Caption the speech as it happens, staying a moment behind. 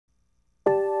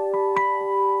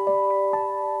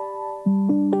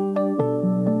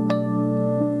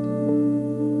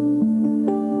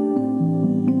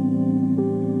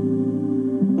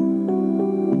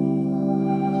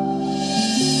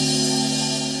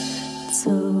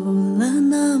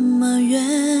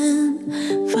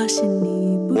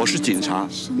我是警察，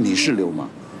你是流氓，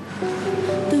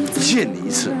见你一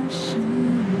次，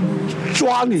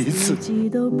抓你一次。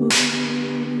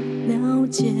了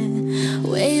解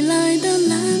未来的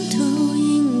蓝图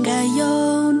应该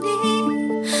有你，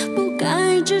不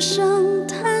该只剩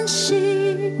叹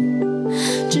息，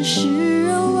只是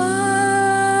偶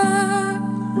尔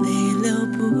泪流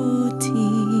不停。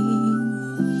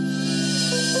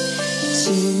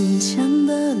坚强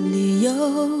的理由，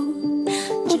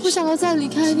我不想要再离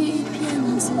开你，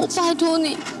我拜托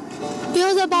你，不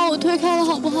要再把我推开了，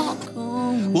好不好？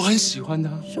我很喜欢他，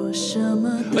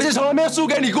而且从来没有输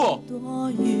给你过。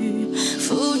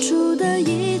付出的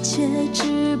一切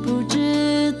值不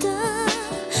值得？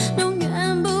永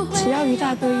远不会。只要于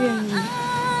大哥愿意，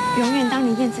永远当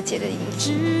你燕子姐的影子。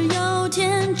只有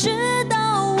天知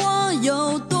道我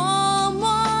有多么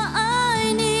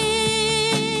爱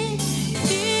你，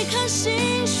一颗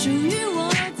心属于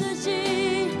我自己，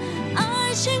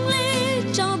爱情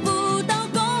里找不到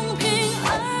公平，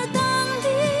而当你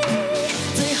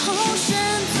最后选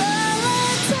择了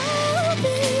逃避，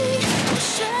我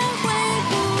学会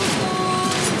不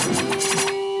攻击。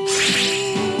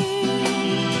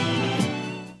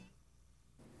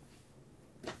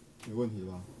没问题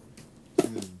吧？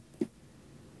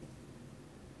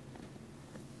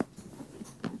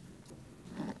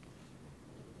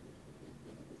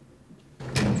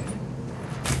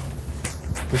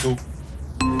不输。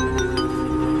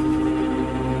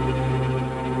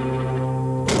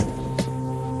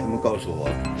他们告诉我，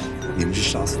你们是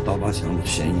杀死𝗕𝗏𝗧的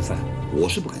嫌疑犯，我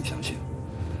是不敢相信。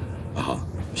阿豪，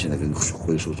现在跟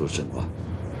辉叔做证话，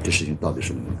这事情到底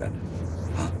是你们干的？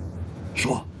啊，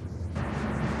说。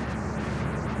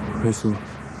辉叔，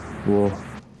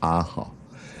阿豪，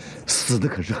死的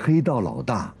可是黑道老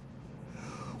大。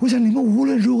我想你们无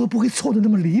论如何不会错的那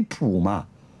么离谱嘛。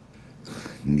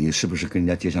你是不是跟人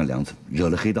家结上梁子，惹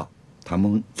了黑道，他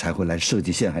们才会来设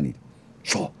计陷害你的？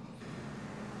说。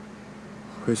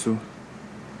辉叔，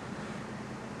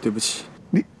对不起。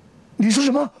你说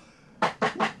什么？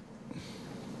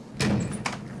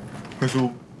辉叔，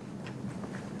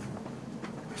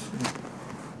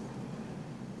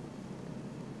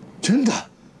真的？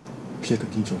别跟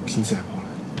丁总拼赛跑了。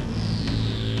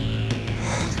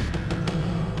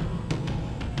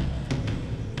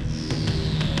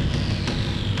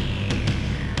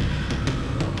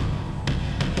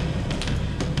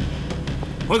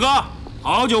辉哥，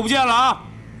好久不见了啊！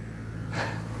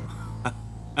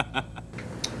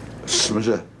什么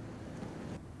事？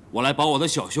我来保我的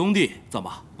小兄弟，怎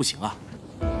么不行啊？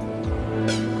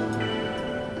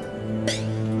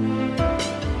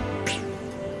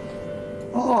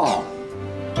哦，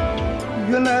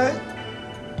原来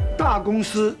大公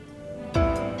司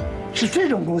是这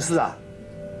种公司啊！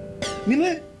你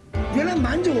们原来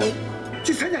瞒着我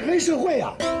去参加黑社会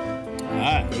啊！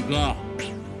哎，辉哥，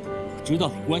我知道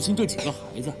你关心这几个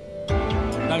孩子，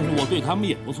但是我对他们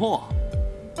也不错。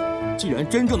既然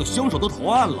真正的凶手都投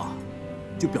案了，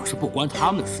就表示不关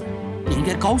他们的事，你应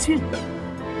该高兴。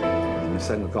你们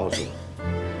三个告诉我，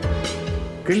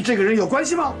跟这个人有关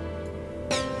系吗？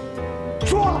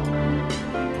说！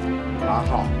阿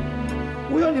浩，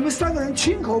我要你们三个人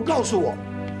亲口告诉我，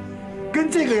跟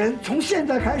这个人从现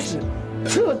在开始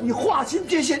彻底划清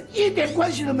界限，一点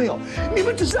关系都没有。你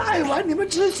们只是爱玩，你们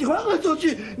只是喜欢恶作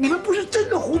剧，你们不是真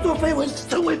的胡作非为，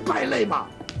成为败类吗？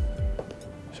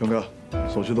熊哥，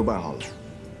手续都办好了。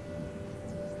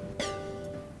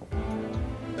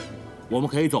我们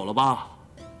可以走了吧？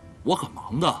我很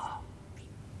忙的。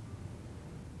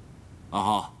阿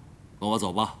浩，跟我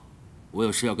走吧，我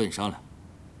有事要跟你商量。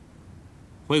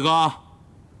辉哥，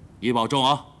你保重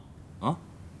啊！啊，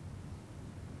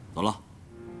走了。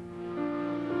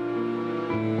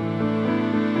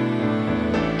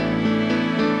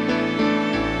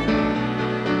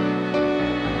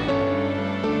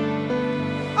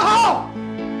阿浩，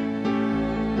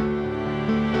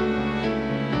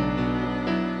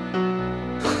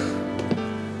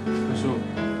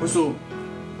辉叔，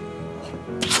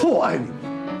错爱你们，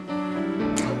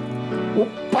我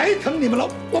白疼你们了，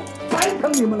我白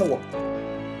疼你们了，我。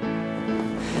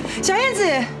小燕子，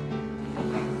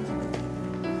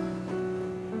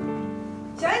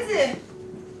小燕子，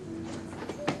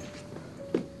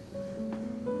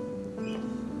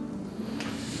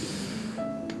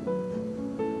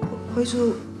辉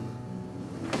叔。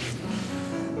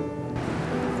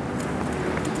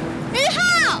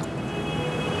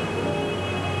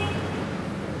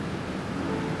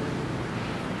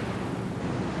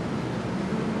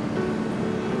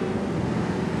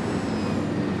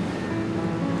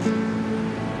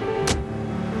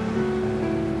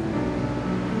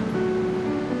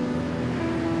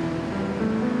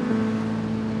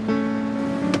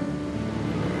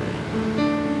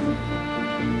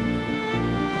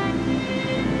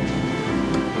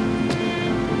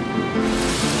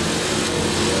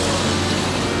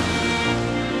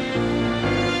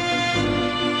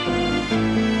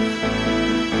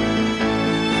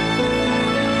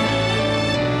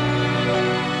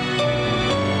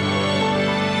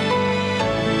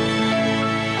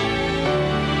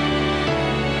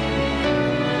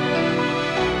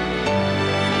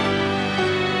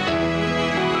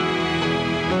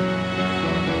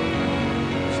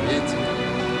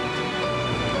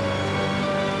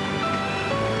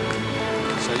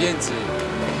燕子，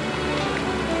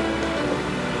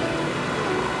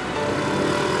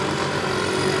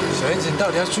小燕子，你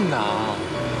到底要去哪啊？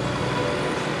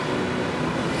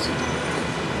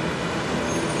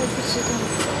我不知道。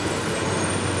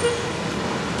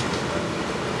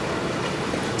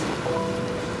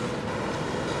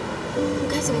我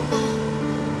该怎么办？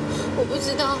我不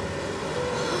知道。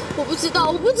我不知道，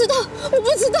我不知道，我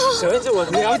不知道。小燕子，我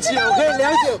了解，我可以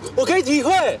了解，我可以体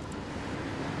会。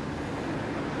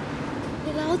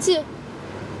你了解？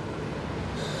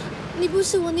你不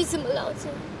是我，你怎么了解？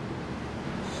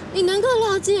你能够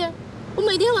了解？我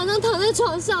每天晚上躺在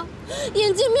床上，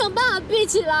眼睛没有办法闭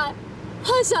起来，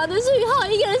幻想的是以后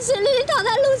一个人血淋淋躺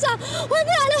在路上，回不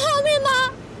来的画面吗？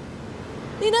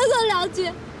你能够了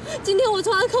解？今天我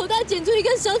从他口袋捡出一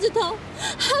根手指头，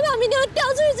害怕明天会掉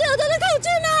出去这么多的口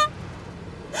菌呢？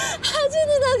还是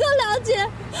你能够了解，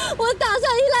我打算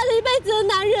依赖了一辈子的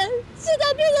男人，现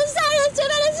在变成杀人血犯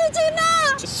的事情呢？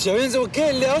小燕子，我可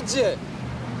以了解，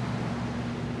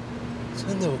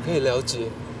真的我可以了解。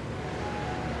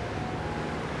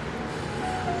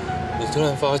你突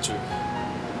然发觉，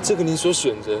这个你所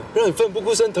选择，让你奋不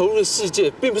顾身投入的世界，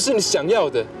并不是你想要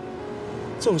的。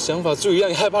这种想法足以让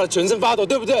你害怕的全身发抖，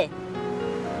对不对？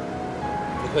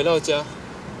你回到家，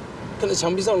看着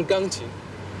墙壁上的钢琴，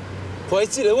怀疑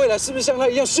自己的未来是不是像他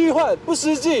一样虚幻不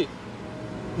实际，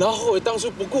然后后悔当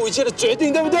初不顾一切的决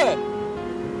定，对不对？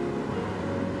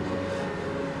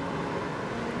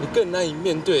你更难以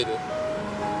面对的，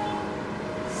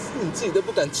是你自己都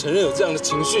不敢承认有这样的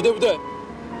情绪，对不对？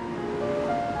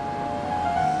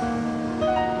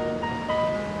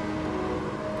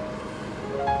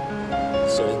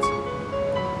小燕子，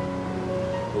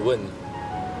我问你，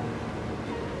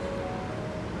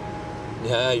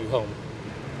你还爱于浩吗？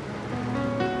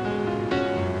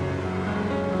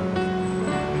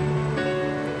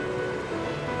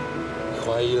你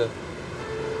怀疑了，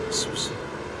是不是？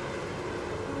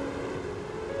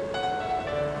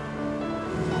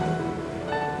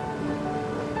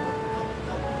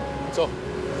走。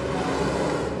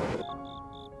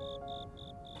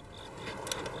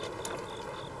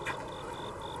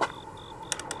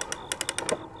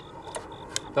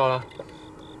到了，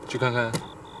去看看。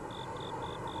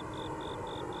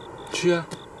去啊！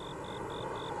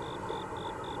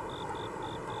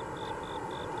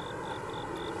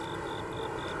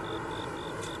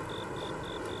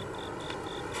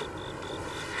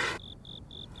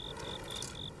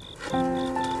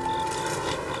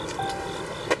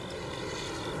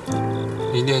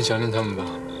你一定很想念他们吧？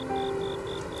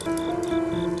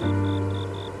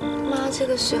妈这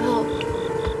个时候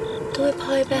都会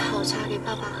泡一杯好茶给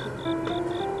爸爸喝，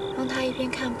让他一边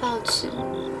看报纸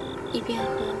一边喝。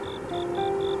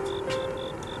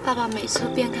爸爸每次都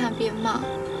边看边骂，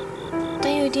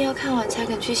但又一定要看完才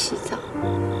肯去洗澡。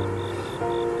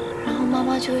然后妈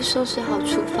妈就会收拾好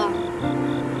厨房，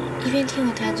一边听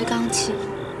我弹着钢琴，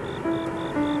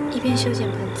一边修剪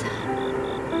盆栽。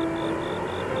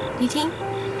你听，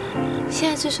现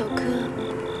在这首歌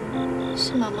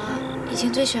是妈妈以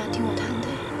前最喜欢听我弹的。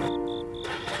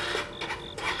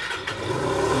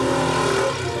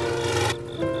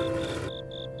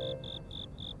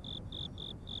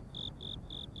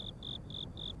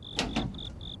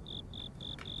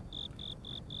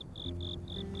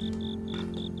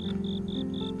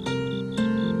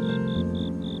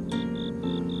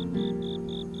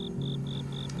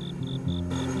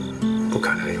不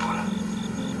可能有了。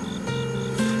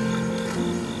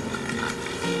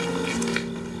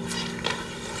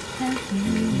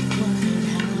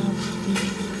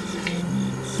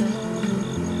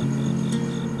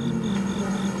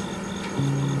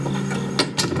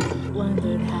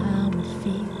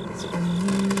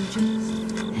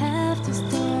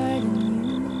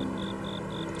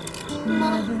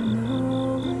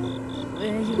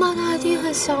妈，她一定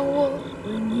很想我。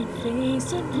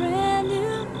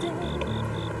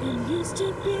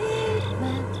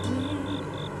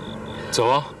走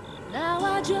啊！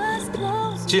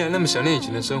既然那么想念以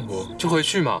前的生活，就回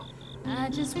去嘛，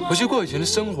回去过以前的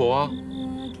生活啊！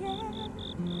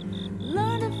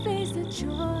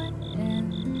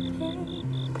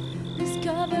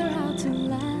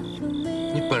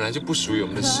你本来就不属于我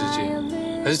们的世界，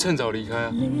还是趁早离开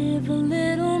啊！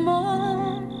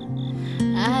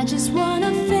 I just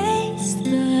wanna face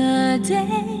the day,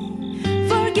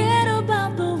 forget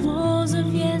about the woes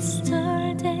of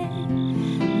yesterday.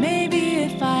 Maybe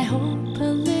if I hope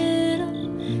a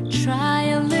little,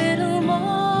 try a little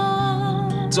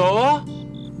more. 走啊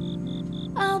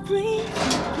I'll breathe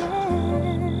again.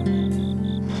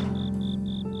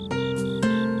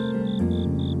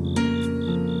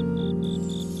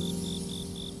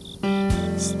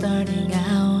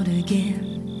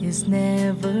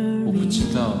 我不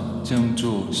知道这样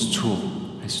做是错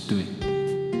还是对，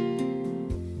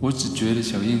我只觉得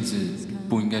小燕子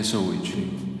不应该受委屈，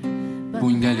不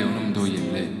应该流那么多眼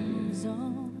泪。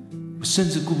我甚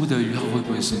至顾不得于浩会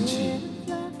不会生气，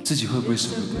自己会不会舍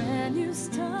不得。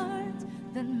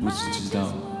我只知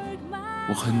道，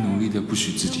我很努力的不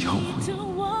许自己后悔。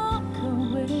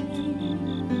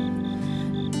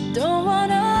Don't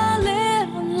wanna live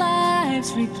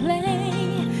life's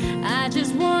replay. I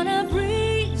just wanna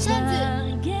breathe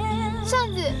again.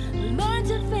 扇子， Learn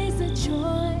to face the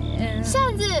joy and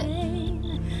扇子，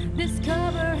 pain.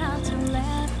 Discover how to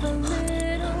laugh a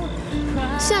little,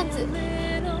 cry 扇子， a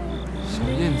little, 小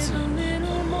燕子， a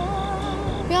little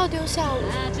more. 不要丢下我。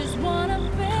 I just wanna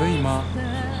可以吗？ face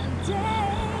the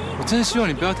day. 我真的希望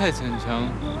你不要太逞强，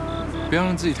不要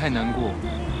让自己太难过。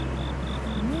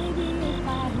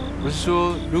我是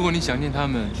说，如果你想念他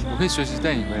们，我可以随时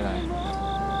带你回来。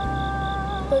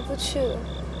回不去了。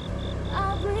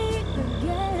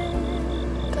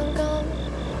刚刚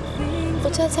我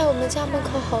站在我们家门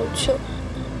口好久，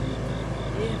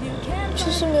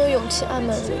就是没有勇气按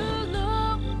门铃。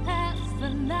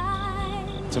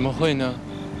怎么会呢？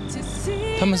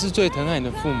他们是最疼爱你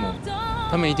的父母，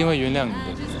他们一定会原谅你的。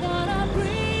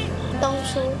当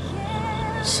初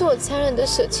是我残忍的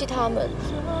舍弃他们，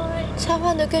才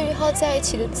换得跟于浩在一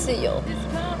起的自由。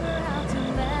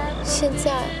现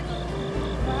在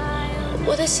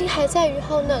我的心还在于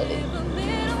浩那里，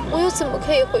我又怎么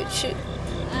可以回去，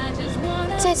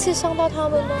再次伤到他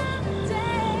们吗？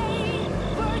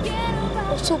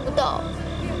我做不到。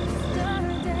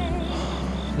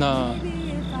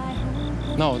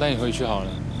那我带你回去好了，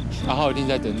阿浩一定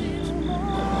在等你。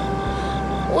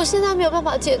我现在没有办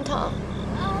法见他，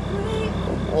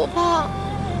我怕。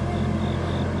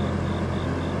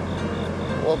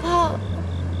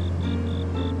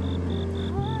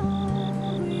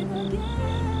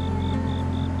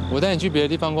我带你去别的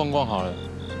地方逛逛好了，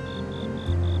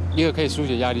一个可以疏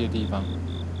解压力的地方。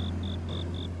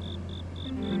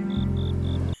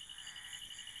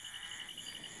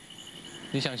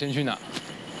你想先去哪？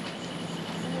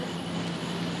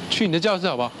去你的教室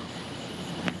好不好？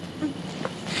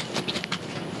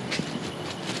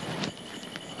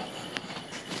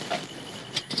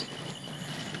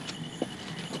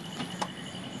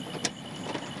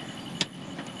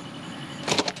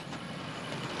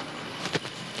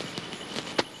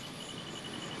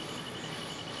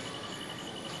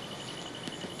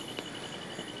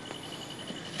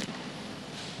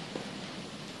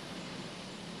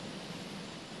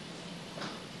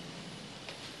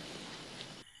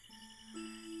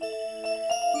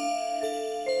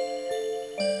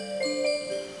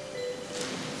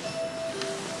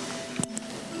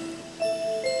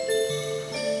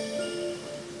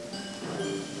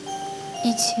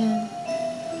以前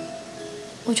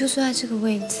我就坐在这个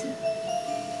位置，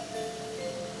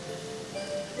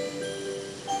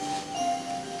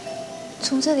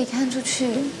从这里看出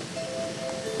去，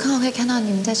刚好可以看到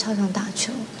你们在操场打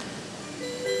球。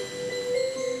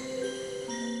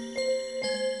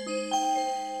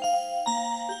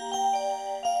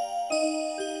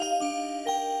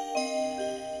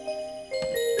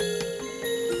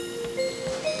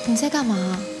你在干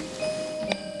嘛？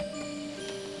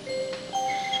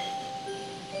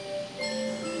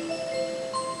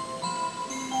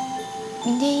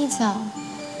明天一早，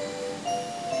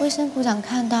卫生股长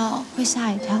看到会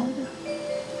吓一跳的。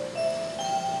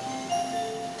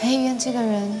裴元这个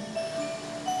人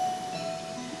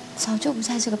早就不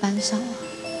在这个班上了。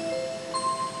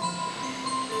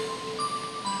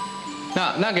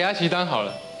那给他提当好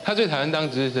了，他最讨厌当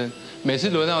值日生，每次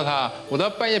轮到他，我都要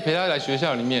半夜陪他来学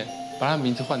校里面，把他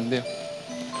名字换掉。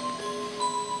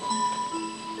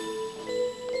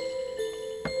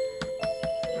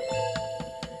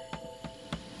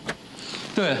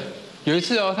对了，有一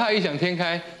次哦，他异想天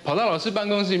开，跑到老师办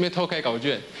公室里面偷改考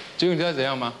卷，结果你知道怎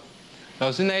样吗？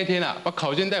老师那一天啊，把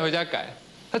考卷带回家改，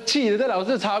他气得在老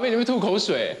师的茶杯里面吐口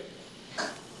水。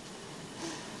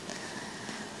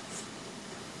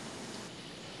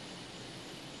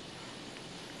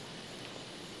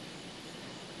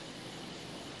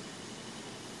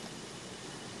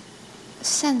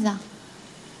扇子啊，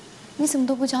你怎么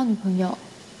都不交女朋友？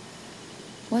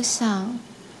我想，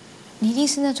你一定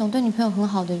是那种对女朋友很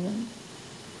好的人。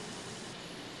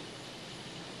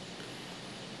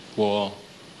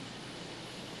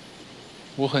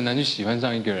我很难去喜欢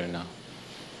上一个人啊。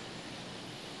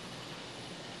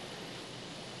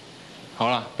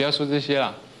好啦，不要说这些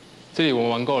啦，这里我们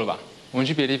玩够了吧？我们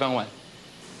去别的地方玩。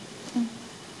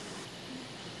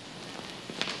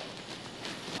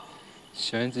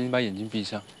小燕子，你把眼睛闭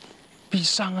上，闭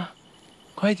上啊，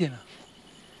快一点啊，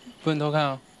不能偷看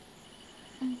哦。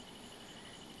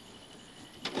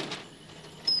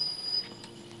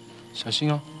小心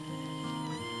哦。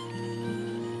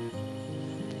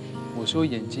我说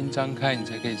眼睛张开，你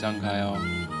才可以张开哦，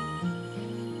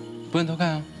不能偷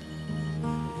看哦。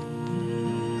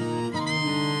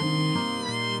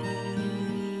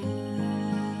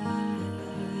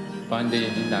把你的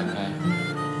眼睛打开。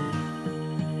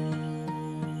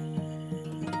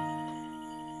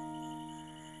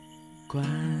关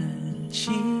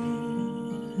起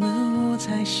门我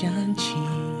才想起，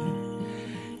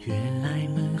原来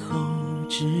门后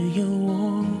只有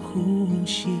我呼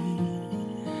吸。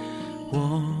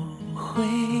我会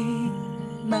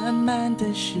慢慢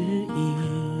的适应，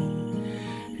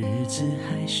日子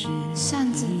还是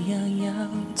一样要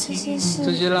这些是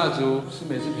这些蜡烛是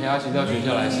每次陪阿奇到学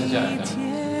校来剩下来的。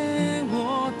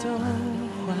我都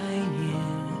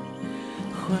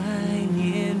怀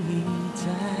念你在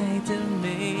的每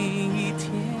一天，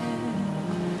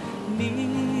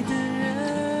你的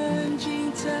人近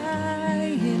在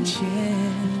眼前，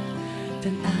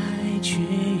但爱却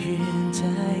远在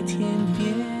天边。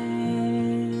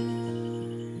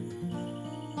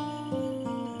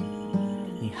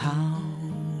你好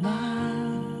吗？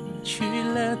去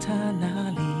了他哪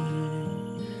里？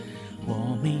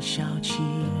我没消气，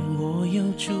我又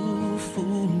祝福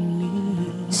你。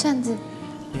扇子，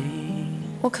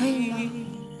我可以吗？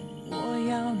我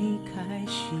要你开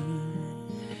心，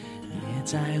别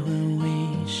再问为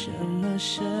什么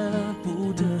舍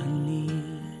不得你。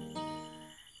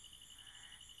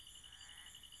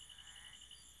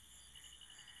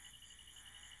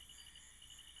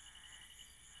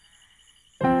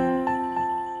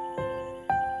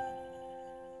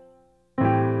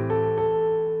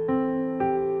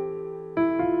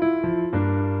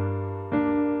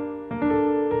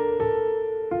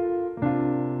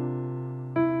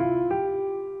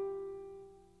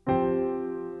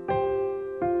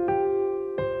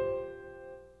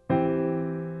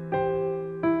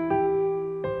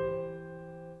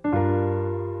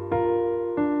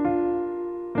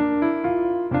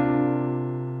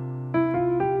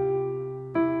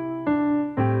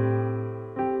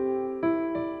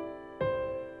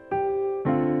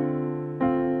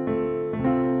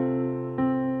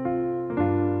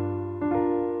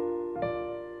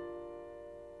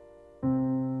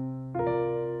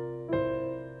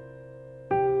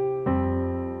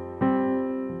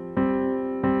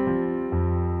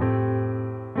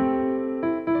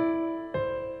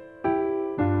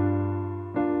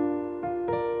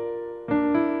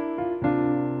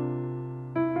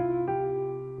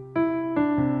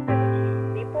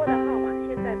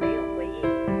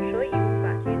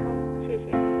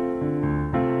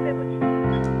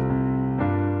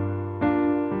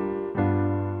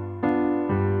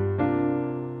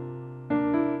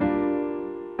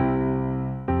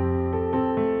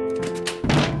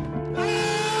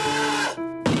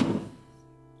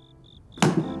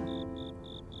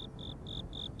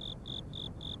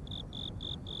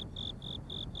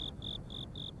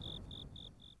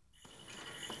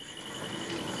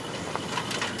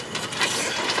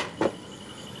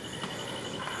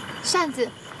扇子，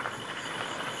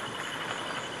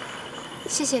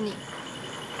谢谢你，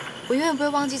我永远不会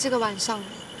忘记这个晚上。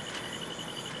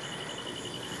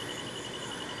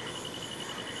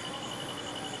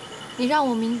你让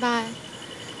我明白，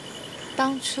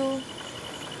当初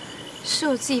是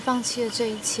我自己放弃了这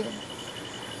一切。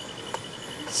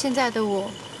现在的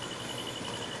我，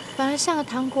反而像个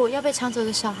糖果要被抢走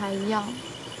的小孩一样，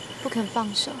不肯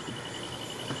放手。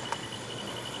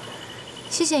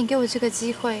谢谢你给我这个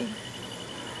机会，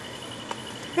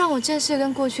让我正式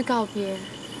跟过去告别。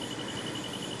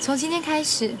从今天开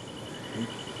始，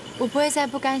我不会再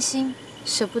不甘心、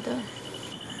舍不得。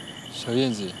小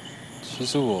燕子，其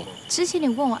实我……之前你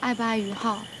问我爱不爱于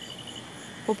浩，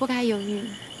我不该犹豫，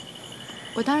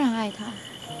我当然爱他。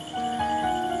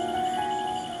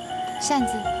扇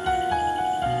子，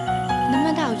能不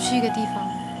能带我去一个地方？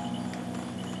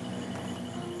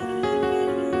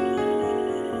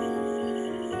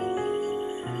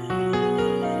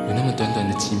有那么短短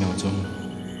的几秒钟，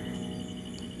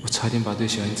我差点把对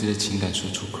小燕子的情感说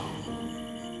出口。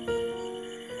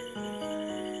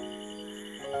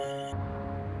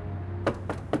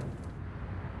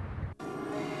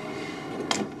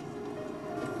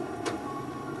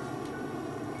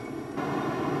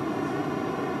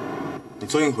你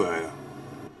终于回来了，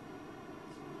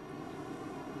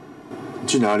你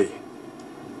去哪里？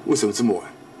为什么这么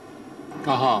晚？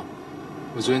阿浩，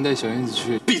我昨天带小燕子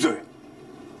去。闭嘴！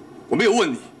我没有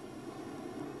问你。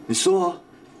你说啊，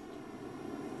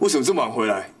为什么这么晚回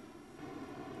来？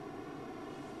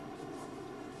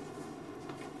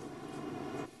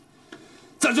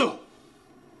站住！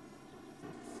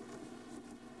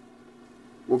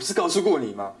我不是告诉过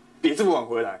你吗？别这么晚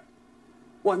回来，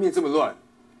外面这么乱，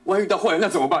万一遇到坏人那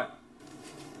怎么办？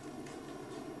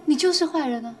你就是坏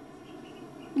人啊！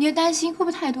你的担心会不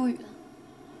会太多余了？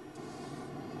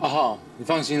阿浩，你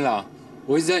放心啦，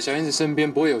我一直在小燕子身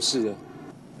边，不会有事的。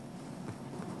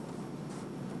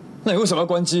那你为什么要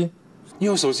关机？因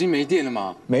为我手机没电了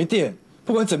嘛。没电，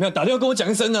不管怎么样，打电话跟我讲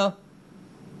一声呢。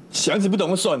小燕子不懂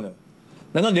就算了，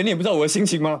难道连你也不知道我的心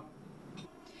情吗？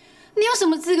你有什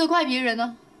么资格怪别人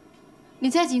呢？你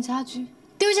在警察局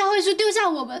丢下慧书，丢下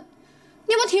我们，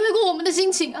你有没有体会过我们的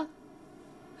心情啊？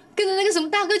跟着那个什么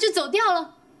大哥就走掉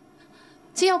了。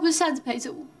今天要不是扇子陪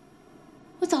着我，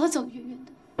我早就走得远远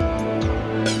的。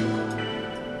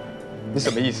你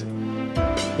什么意思？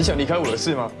你想离开我的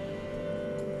事吗？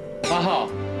阿浩，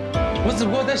我只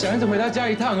不过带小燕子回她家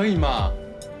一趟而已嘛。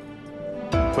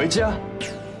回家？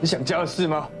你想家的事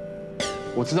吗？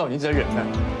我知道你一直在忍耐，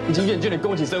已经厌倦了跟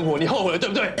我一起生活，你后悔了对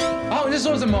不对？阿浩，你在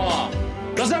说什么啊？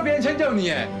老是要别人迁就你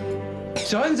哎，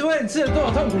小燕子为你吃了多少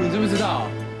痛苦，你知不知道？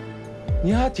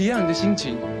你要她体谅你的心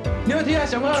情，你要替她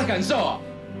想过她的感受啊！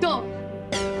够了，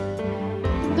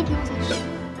你们都不用再说。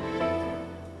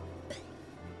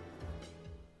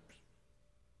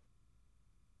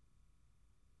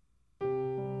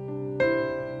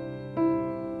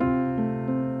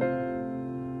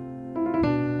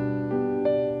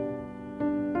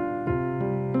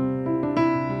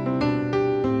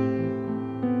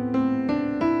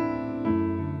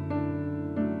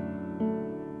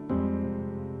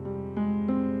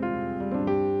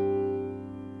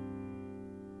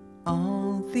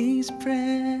These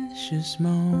precious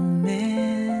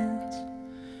moments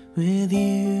with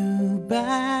you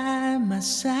by my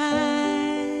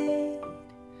side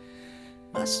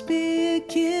must be a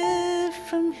gift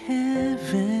from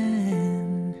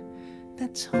heaven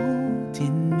that's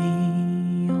holding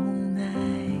me all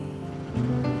night.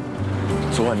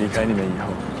 昨晚离开你们以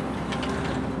后，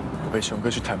我陪熊哥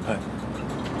去谈判，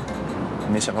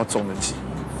没想到中了计，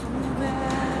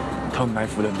他们埋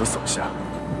伏了很多手下。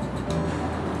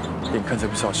眼看着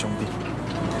不少兄弟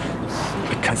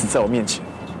被砍死在我面前，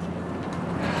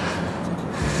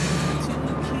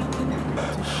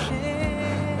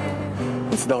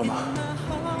你知道吗？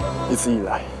一直以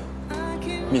来，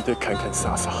面对砍砍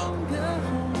杀杀，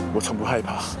我从不害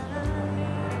怕。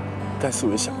但是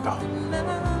我一想到，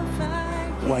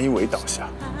万一我一倒下，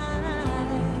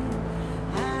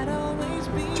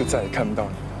就再也看不到你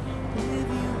了。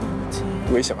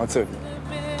我一想到这里，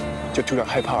就突然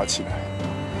害怕了起来。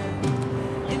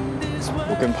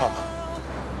我更怕，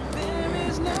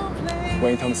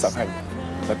万一他们伤害你，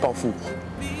来报复我，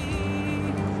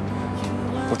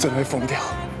我真的会疯掉，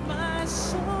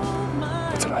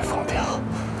我真的会疯掉。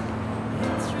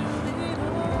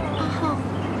阿浩，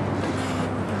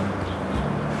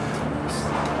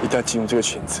一旦进入这个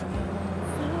圈子，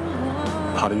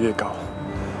爬得越高，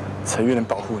才越能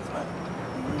保护你们。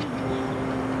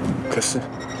可是，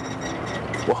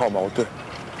我好矛盾。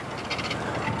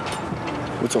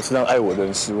我总是让爱我的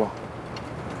人失望，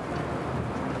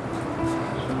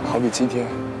好比今天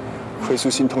慧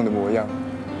书心痛的模样，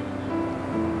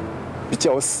比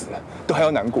叫我死了都还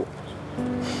要难过。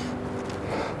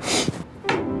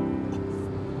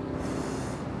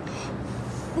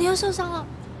你又受伤了，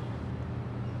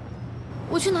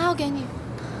我去拿药给你。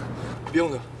不用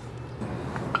了，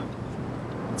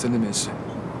真的没事。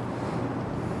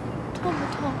痛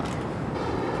不痛啊？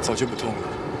早就不痛了。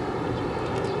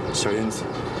小燕子，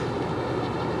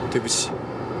对不起，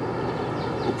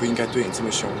我不应该对你这么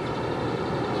凶。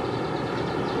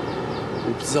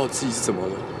我不知道自己是怎么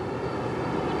了，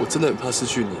我真的很怕失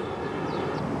去你。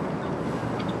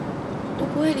我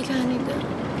不会离开你的，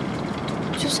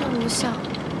就算我想，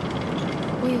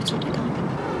我也做不到。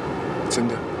真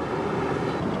的？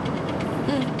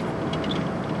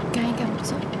赶也赶不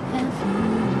走。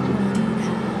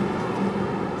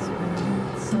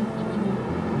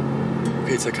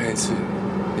可以再看一次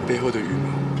你背后的雨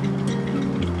吗？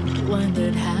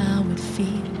 Wondered how it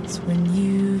feels when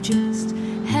you just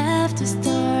have to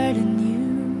start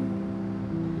anew,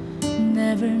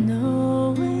 never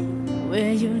knowing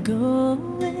where you're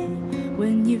going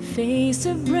when you face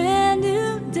a brand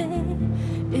new day.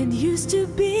 It used to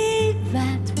be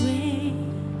that way.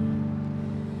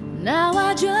 Now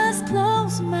I just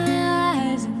close my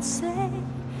eyes and say,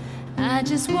 I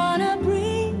just wanna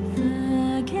breathe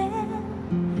again.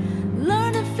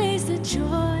 Learn to face the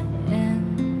joy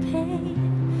and pain.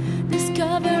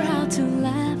 Discover how to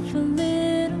laugh a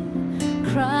little,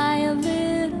 cry a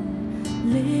little,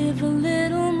 live a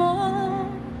little more.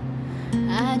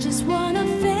 I just wanna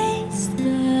face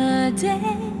the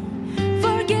day,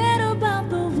 forget about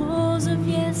the woes of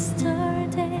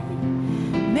yesterday.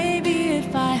 Maybe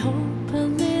if I hope a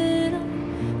little,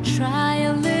 try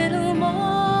a little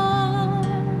more,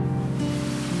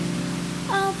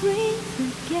 I'll breathe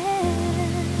again.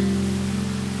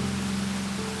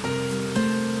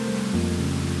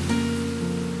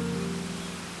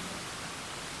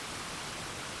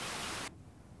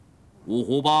 五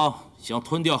湖帮想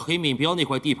吞掉黑面标那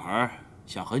块地盘，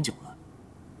想很久了。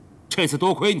这次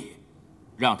多亏你，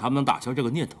让他们能打消这个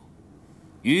念头。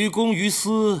于公于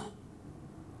私，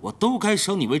我都该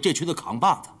升你为这区的扛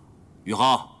把子。宇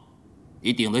浩，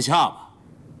你顶得下吧？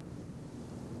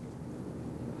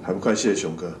还不快谢谢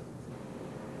熊哥！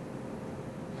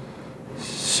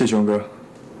谢熊哥。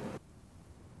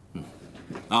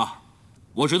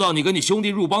我知道你跟你兄弟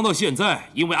入帮到现在，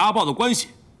因为阿豹的关系，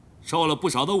受了不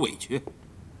少的委屈，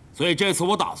所以这次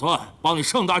我打算帮你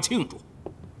盛大庆祝，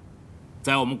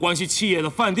在我们关系企业的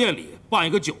饭店里办一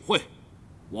个酒会，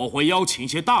我会邀请一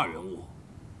些大人物，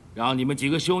让你们几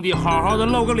个兄弟好好的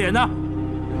露个脸呢。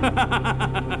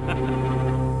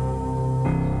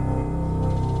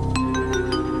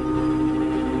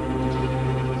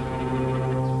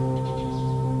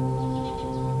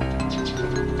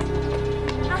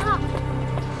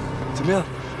怎么样？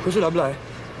回去来不来？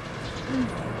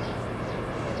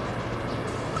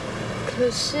可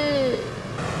是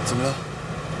怎么了？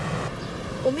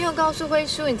我没有告诉辉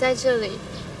叔你在这里，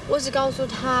我只告诉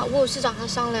他我有事找他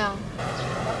商量。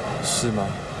是吗？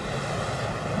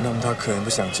那么他可能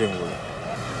不想见我了。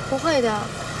不会的，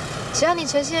只要你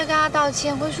诚心的跟他道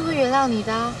歉，辉叔会原谅你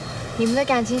的啊。你们的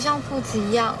感情像父子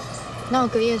一样，哪有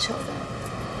隔夜仇的？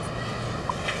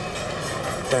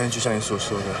当然，就像你所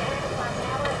说的。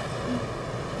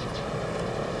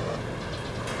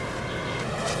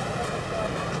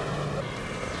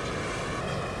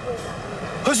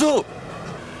辉叔，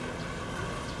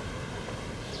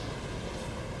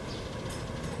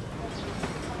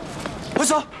辉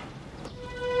叔，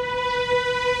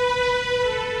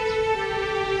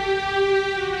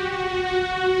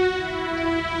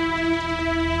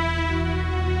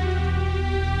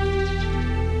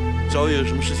找我有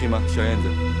什么事情吗，小燕子？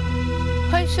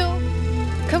辉叔，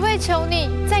可不可以求你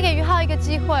再给于浩一个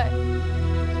机会？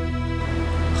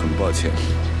很抱歉，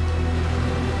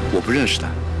我不认识他。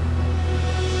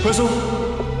辉叔，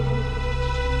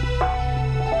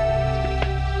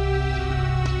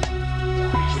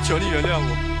我求你原谅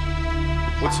我，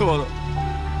我错了。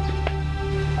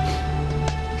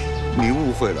你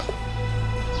误会了，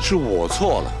是我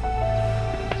错了。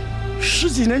10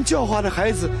几年教化的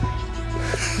孩子，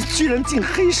居然进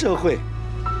黑社会，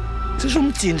这是我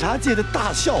们警察界的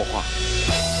大笑话。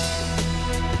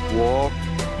我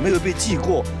没有被记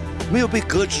过，没有被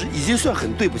革职，已经算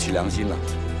很对不起良心了。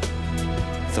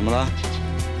怎么了？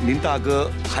林大哥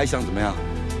还想怎么样？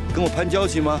跟我攀交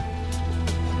情吗？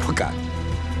我不敢，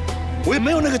我也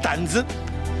没有那个胆子。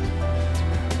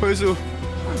辉叔，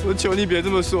我求你别这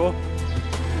么说，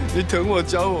你疼我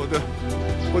教我的，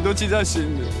我都记在心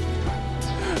里。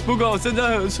不管我身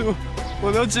在何处，我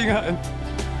都静喊，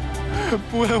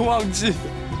不会忘记。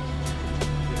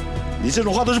你这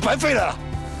种话都是白费了。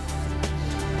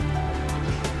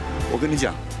我跟你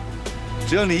讲，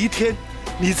只要你一天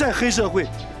你在黑社会，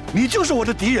你就是我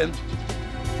的敌人。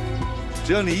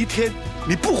只要你一天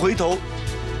你不回头，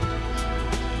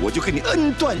我就跟你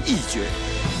恩断义绝。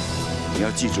你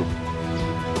要记住，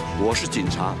我是警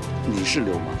察，你是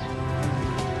流氓，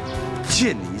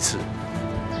见你一次，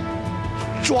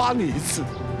抓你一次。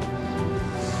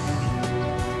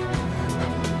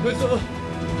辉叔，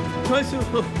辉叔，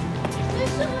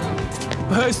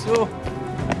辉叔，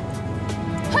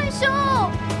辉叔。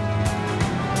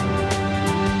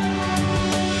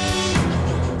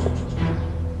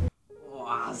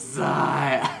哇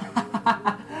塞！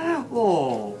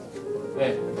哦，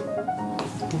哎，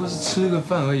不过是吃个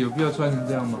饭而已，有必要穿成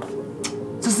这样吗？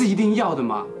这是一定要的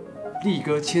嘛！力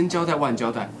哥千交代万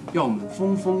交代，要我们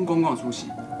风风光光出席。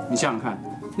你想想看，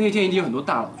那一天一定有很多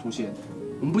大佬出现，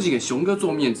我们不仅给熊哥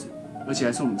做面子，而且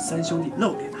还是我们3兄弟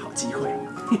露脸的好机会。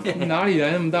哪里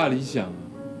来那么大理想啊？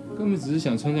根本只是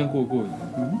想穿这样过过瘾。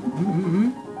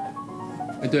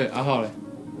哎，对，阿浩嘞，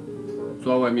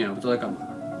坐在外面，不知道在干嘛。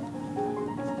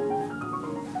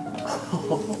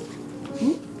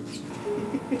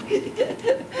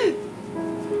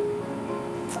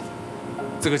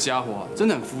这个家伙啊，真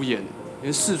的很敷衍，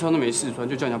连试穿都没试穿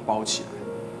就叫人家包起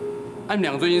来。你们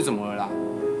两个最近是怎么了啦？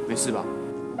没事吧？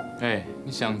哎，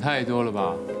你想太多了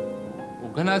吧？我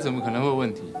跟他怎么可能会有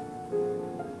问题？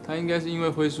他应该是因为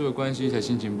辉叔的关系才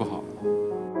心情不好。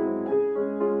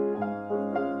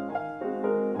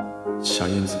小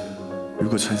燕子，如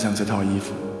果穿上这套衣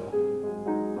服，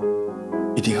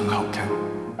一定很好看。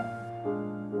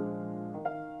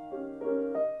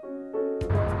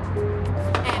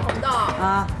哎，红豆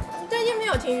啊，你最近没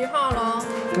有停1号喽？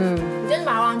你真是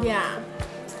把它忘记啦？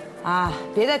啊，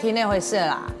别再提那回事了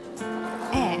啦。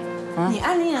哎，你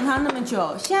暗恋了他那么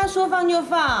久，现在说放就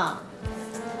放，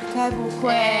该不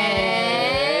会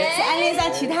是暗恋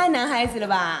上其他男孩子了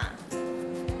吧？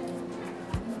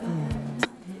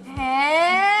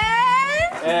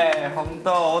哎，红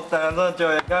豆，我等了这么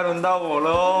久，也该轮到我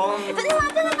喽。真的吗？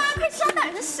真的吗？快知道到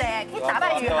底是谁，可以打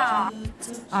败1号。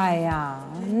哎呀，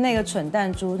那个蠢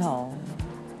蛋猪头，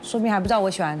说不定还不知道我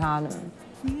喜欢他呢。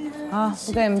啊，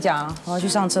不跟你们讲，我要去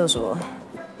上厕所。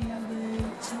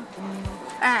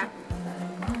哎，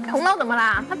红豆怎么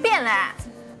啦？他变了。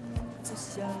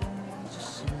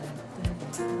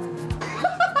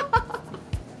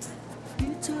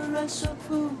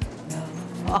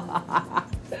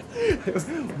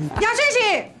杨轩喜，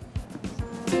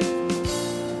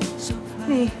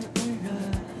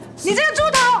你这个猪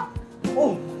头！哦，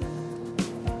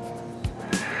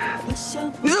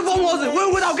你这疯猴子，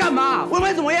问到干嘛？问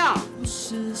会怎么样？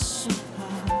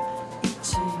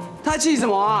他气什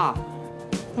么啊？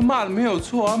他骂的没有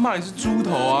错啊，骂你是猪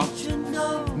头啊！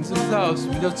你知不知道什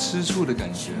么叫吃醋的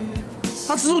感觉？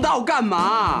他吃醋打我干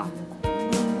嘛？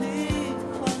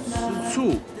吃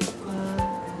醋？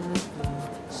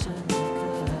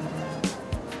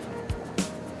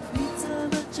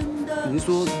你是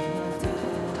说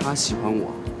他喜欢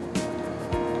我？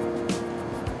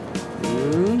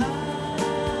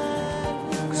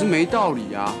可是没道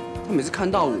理啊！他每次看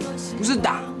到我，不是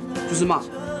打就是骂。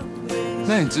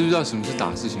那你知不知道什么是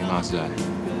打是情，骂是爱？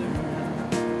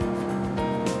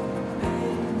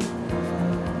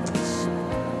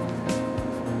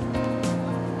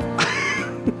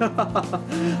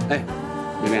哎，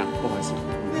妹妹啊，不好意思，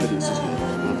有点事情，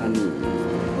麻烦你。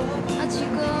阿奇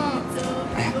哥。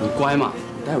哎呀，你乖嘛，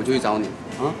待会我就去找你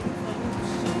啊。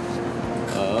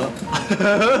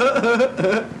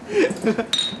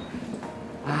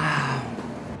啊！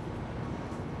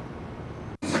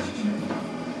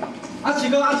阿奇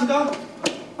哥，阿奇哥，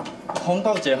红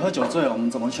豆姐喝酒醉了，我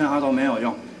们怎么劝她都没有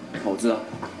用。我知道。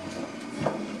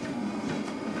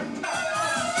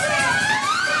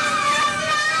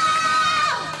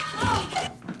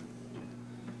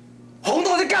红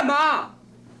豆在干嘛？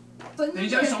等一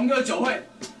下熊哥酒会，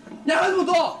你还喝这么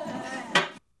多？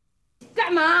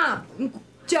干嘛？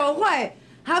酒会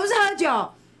还不是喝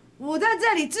酒？我在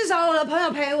这里，至少有我的朋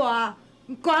友陪我啊！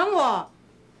你管我？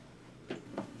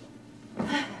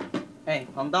哎，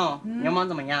红豆，你有没有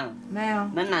怎么样？没有。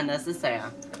那男的是谁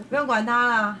啊？不用管他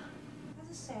了。他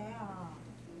是谁啊？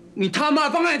你他妈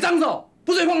放开你脏手，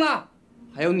不准碰他！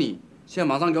还有你，现在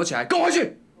马上给我起来，跟我回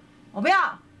去！我不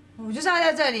要，我就是要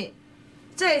在这里。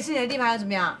这里是你的地盘又怎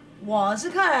么样？我是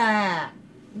客人哎，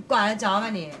你管得着吗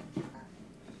你？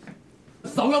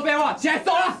少给我废话，起来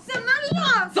走了！什么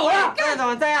乱？走了！这怎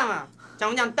么这样啊？讲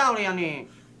不讲道理啊你？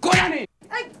滚啊你！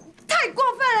哎，太过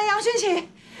分了，杨勋奇！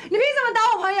你凭什么打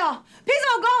我朋友？凭什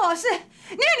么关我事？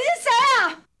你以为你是谁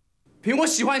啊？凭我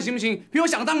喜欢你行不行？凭我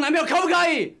想当男朋友可不可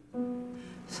以？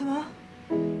什么？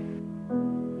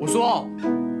我说，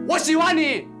我喜欢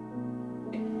你。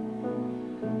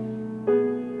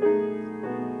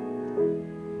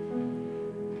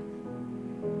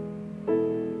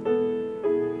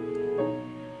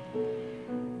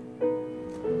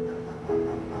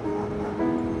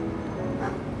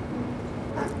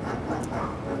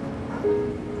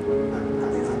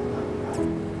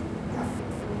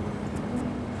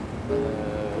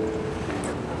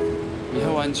你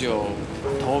喝完酒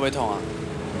头会不会痛啊？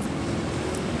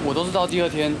我都是到第2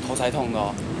天头才痛的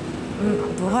哦。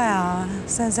不会啊，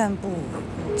散散步，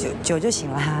酒就行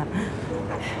了。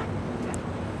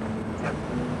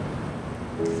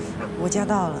我家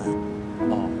到了。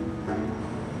哦。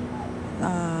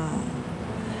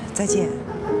再见。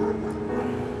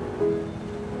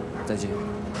再见。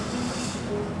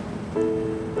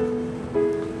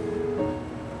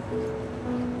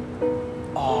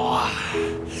哦。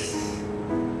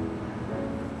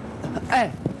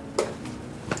哎。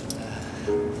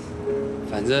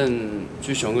反正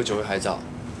去熊哥酒会拍照，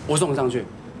我送你上去。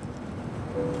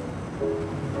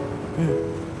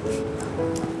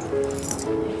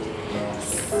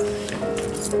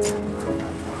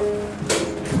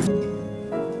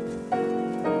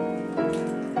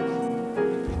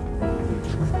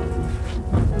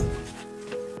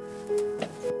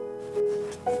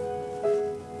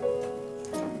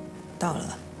到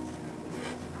了。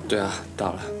对啊，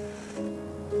到了。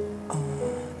哦，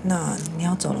那你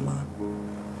要走了吗？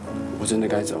我真的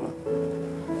该走了。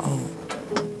哦。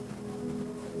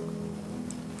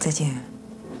再见。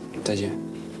再见。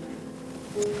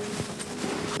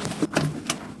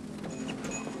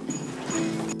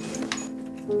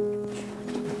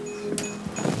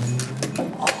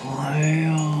哎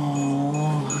呦，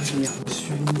杨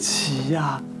勋奇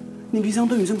呀，你平常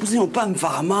对女生不是很有办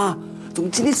法吗？怎么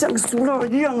今天像个俗佬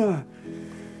一样啊？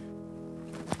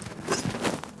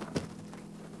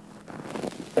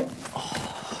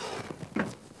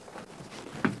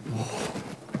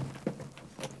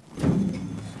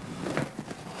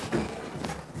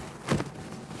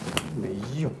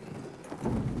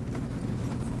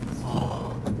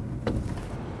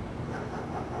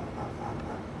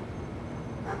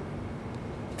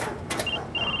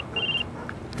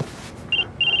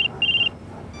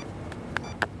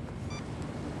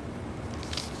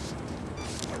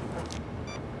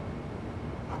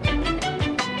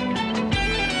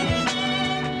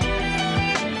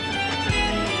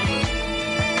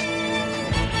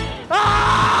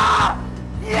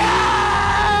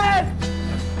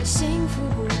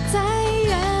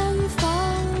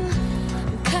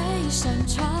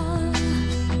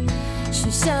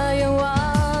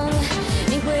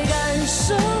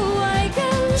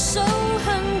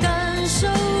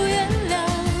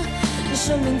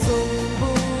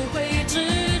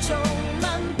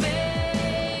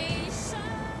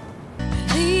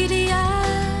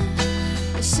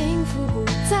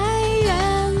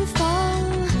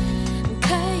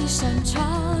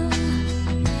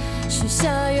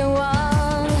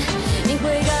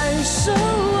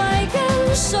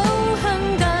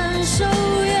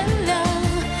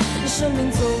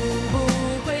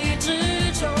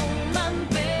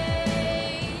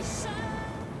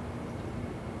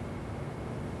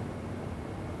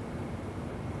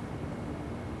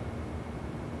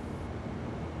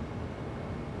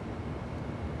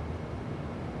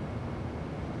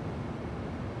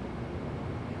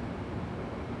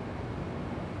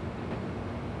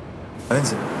 丸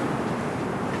子，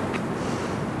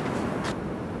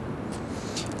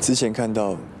之前看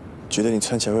到，觉得你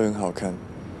穿起来会很好看，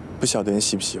不晓得你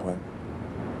喜不喜欢。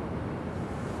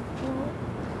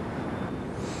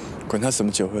管他什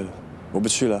么酒会了，我不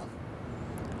去了，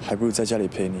还不如在家里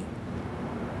陪你。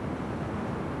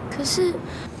可是，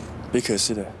别可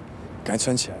是的，赶快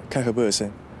穿起来，看合不合身。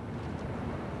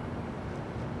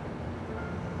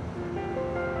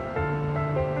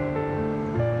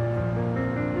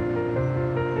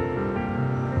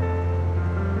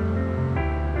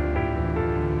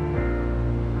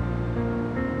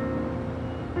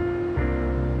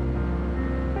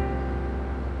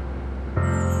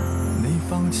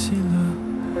 放弃了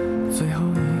最后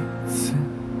一次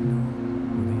努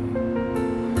力，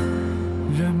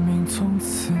人命从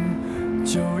此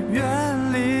就远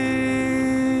离。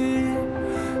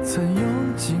曾用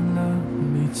尽了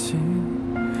力气，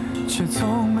却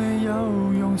从没有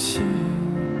勇气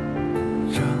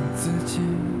让自己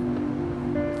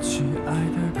去爱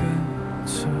得更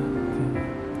彻底。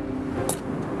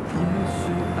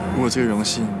我有这个荣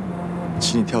幸，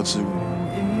请你跳支舞。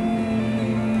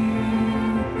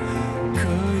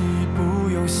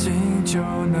 心就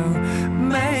能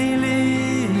美丽，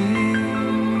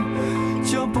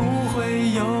就不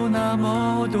会有那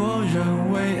么多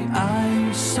人为爱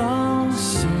伤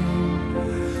心，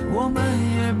我们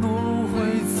也不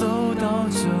会走到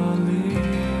这里。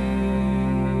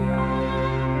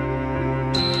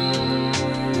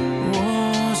我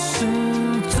是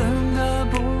真的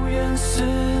不愿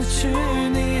失去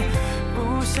你，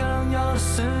不想要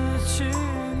失去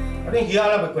你。你鱼仔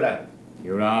还没过来？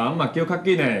 有啦，我嘛叫较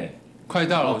紧诶，快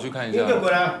到了，我去看一下。叫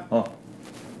过来。哦，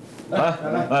来，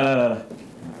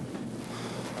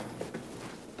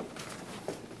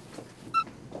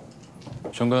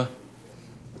熊哥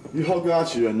，1号跟阿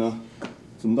奇人呢？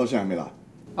怎么到现在还没来？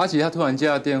阿奇他突然接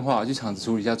到电话，去厂子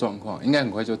处理一下状况，应该很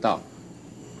快就到。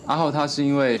阿浩他是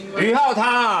因为1号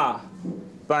他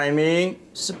摆明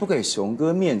是不给熊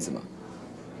哥面子嘛。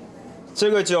这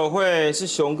个酒会是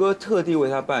熊哥特地为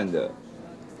他办的。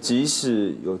 即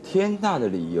使有天大的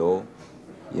理由，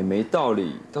也没道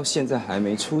理到现在还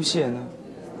没出现呢。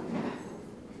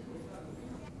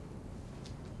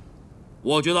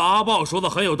我觉得阿豹说的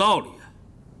很有道理。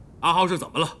阿浩是怎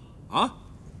么了？啊，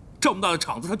这么大的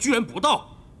场子他居然不到。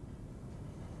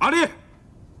阿丽，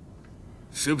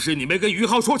是不是你没跟于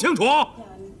浩说清楚？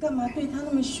你干嘛对他那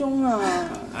么凶啊？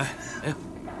哎，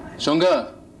熊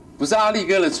哥，不是阿力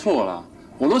哥的错啦，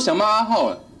我都想骂阿浩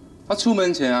了。 他出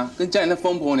门前啊，跟家里那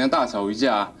疯婆娘大吵一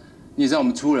架啊。你也知道我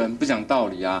们粗人不讲道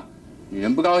理啊，女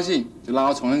人不高兴就拉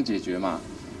到床上解决嘛。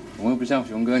我们又不像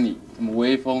熊哥你这么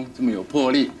威风，这么有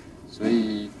魄力，所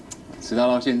以迟到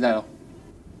到现在喽。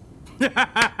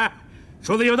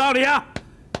说的有道理啊！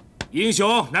英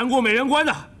雄难过美人关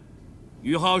呐。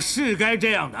于浩是该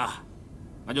这样的，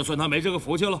那就算他没这个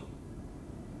福气了。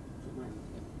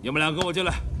你们俩跟我进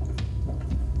来。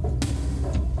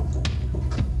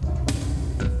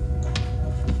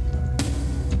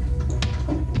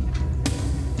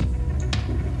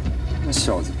那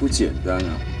小子不简单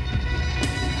啊！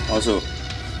老手，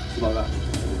是老大，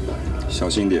小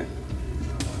心点。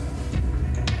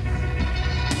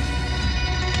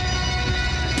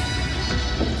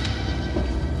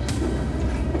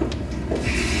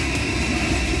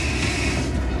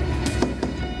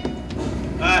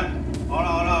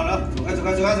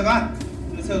 走开！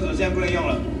这个厕所现在不能用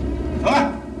了，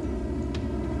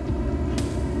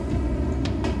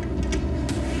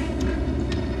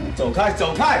走开！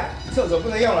走开！厕所不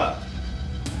能用了。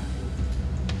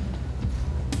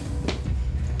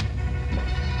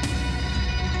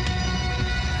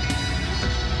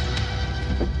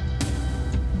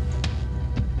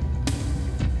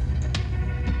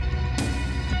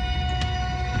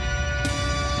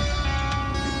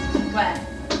喂，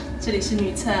这里是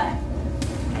女厕。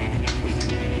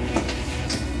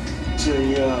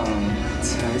 这样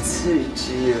才刺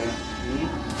激啊！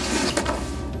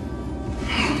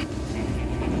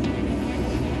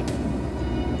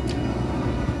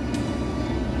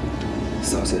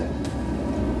嫂子，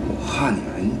我怕你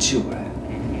很久了。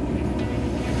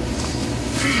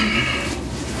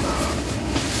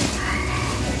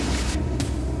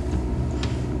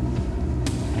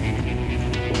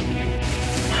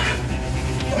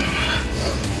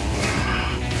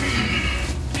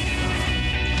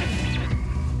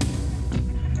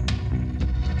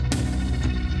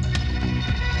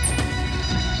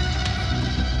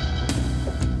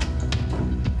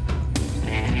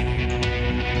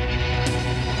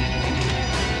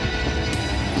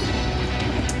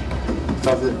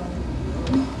嫂子，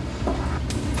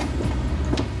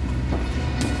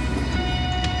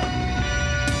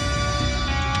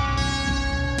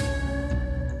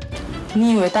你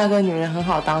以为大哥女人很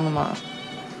好当的吗？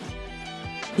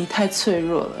你太脆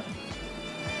弱了，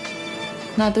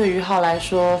那对于浩来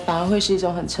说，反而会是一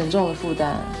种很沉重的负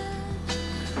担。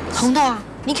红豆啊，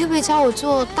你可不可以教我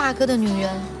做大哥的女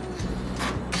人？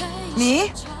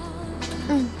你？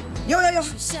有，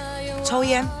抽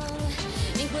烟。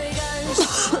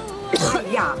哎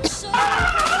呀！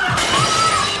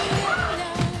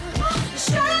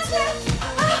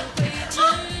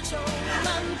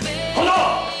红豆，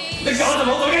那小子怎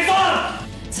么回事？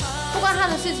不关他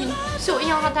的事情，是我硬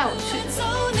要他带我去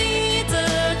的。